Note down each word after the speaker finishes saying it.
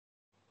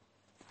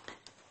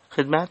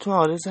خدمتتون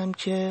عرضم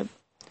که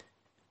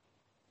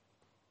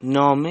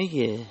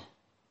نامه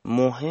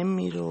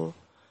مهمی رو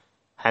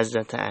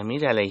حضرت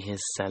امیر علیه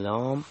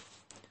السلام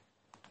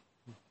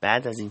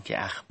بعد از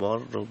اینکه اخبار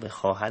رو به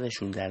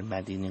خواهرشون در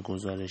مدینه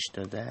گزارش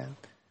دادن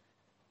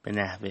به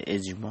نحو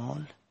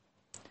اجمال،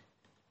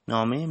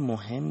 نامه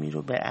مهمی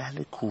رو به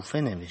اهل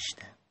کوفه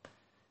نوشتن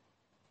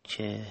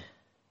که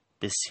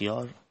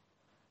بسیار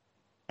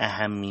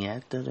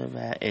اهمیت داره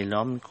و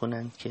اعلام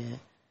میکنن که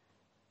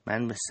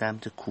من به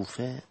سمت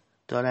کوفه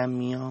دارم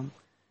میام،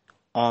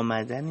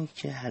 آمدنی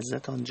که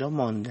حضرت آنجا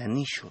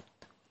ماندنی شد.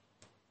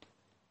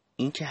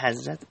 این که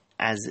حضرت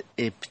از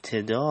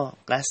ابتدا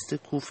قصد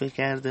کوفه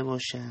کرده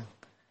باشن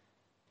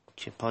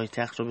که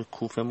پایتخت رو به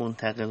کوفه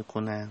منتقل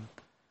کنن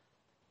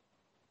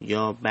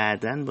یا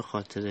بعداً به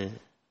خاطر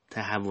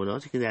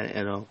تحولاتی که در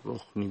عراق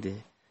رخ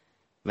میده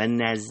و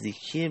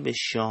نزدیکی به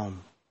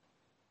شام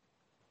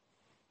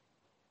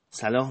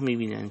صلاح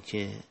میبینن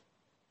که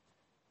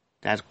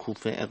در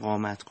کوفه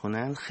اقامت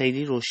کنن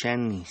خیلی روشن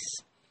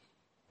نیست.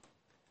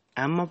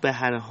 اما به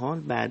هر حال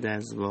بعد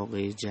از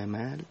واقعه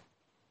جمل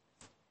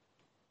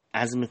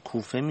عزم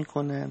کوفه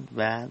میکنن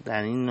و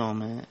در این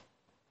نامه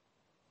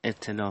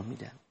اطلاع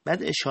میدن.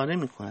 بعد اشاره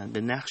میکنن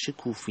به نقش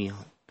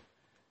کوفیان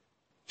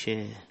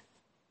که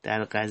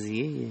در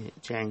قضیه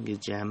جنگ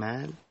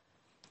جمل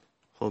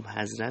خب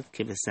حضرت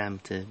که به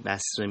سمت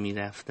بصره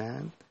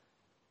میرفتن،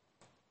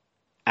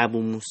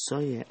 ابو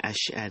موسی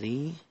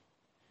اشعری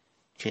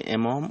که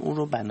امام او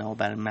رو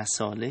بنابر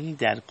مصالحی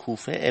در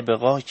کوفه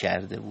ابقا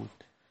کرده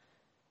بود،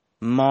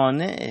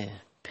 مانع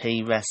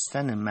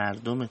پیوستن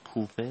مردم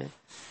کوفه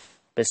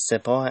به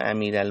سپاه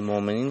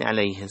امیرالمومنین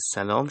علیه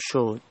السلام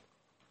شد.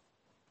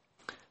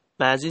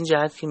 و از این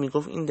جهت که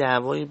میگفت این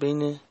دعوای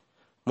بین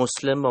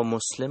مسلم با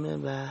مسلمه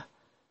و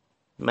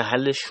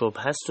محل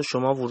شبهه است و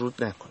شما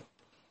ورود نکنید.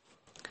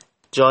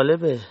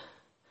 جالبه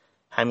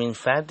همین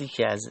فردی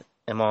که از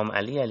امام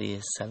علی علیه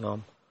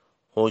السلام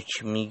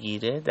حکم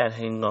میگیره، در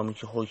هنگامی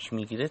که حکم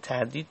میگیره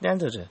تردید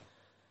نداره،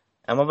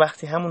 اما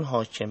وقتی همون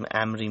حاکم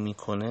امری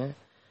میکنه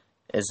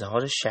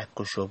اظهار شک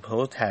و شبهه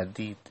و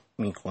تردید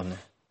میکنه.